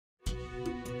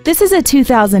This is a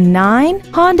 2009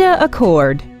 Honda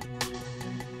Accord.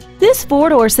 This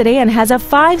four-door sedan has a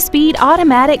 5-speed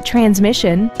automatic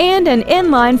transmission and an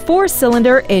inline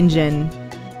 4-cylinder engine.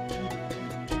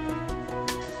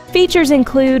 Features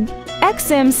include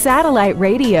XM satellite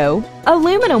radio,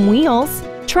 aluminum wheels,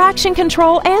 traction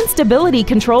control and stability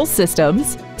control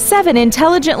systems, 7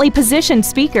 intelligently positioned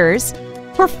speakers,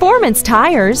 performance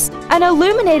tires, an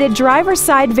illuminated driver's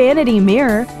side vanity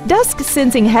mirror,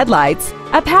 dusk-sensing headlights,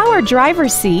 a power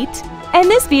driver's seat, and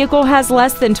this vehicle has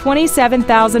less than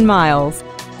 27,000 miles.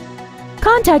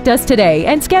 Contact us today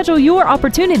and schedule your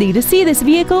opportunity to see this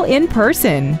vehicle in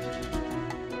person.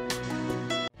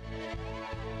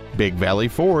 Big Valley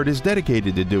Ford is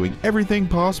dedicated to doing everything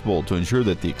possible to ensure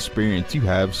that the experience you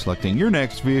have selecting your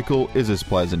next vehicle is as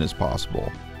pleasant as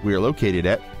possible. We are located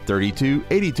at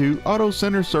 3282 Auto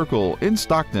Center Circle in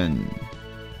Stockton.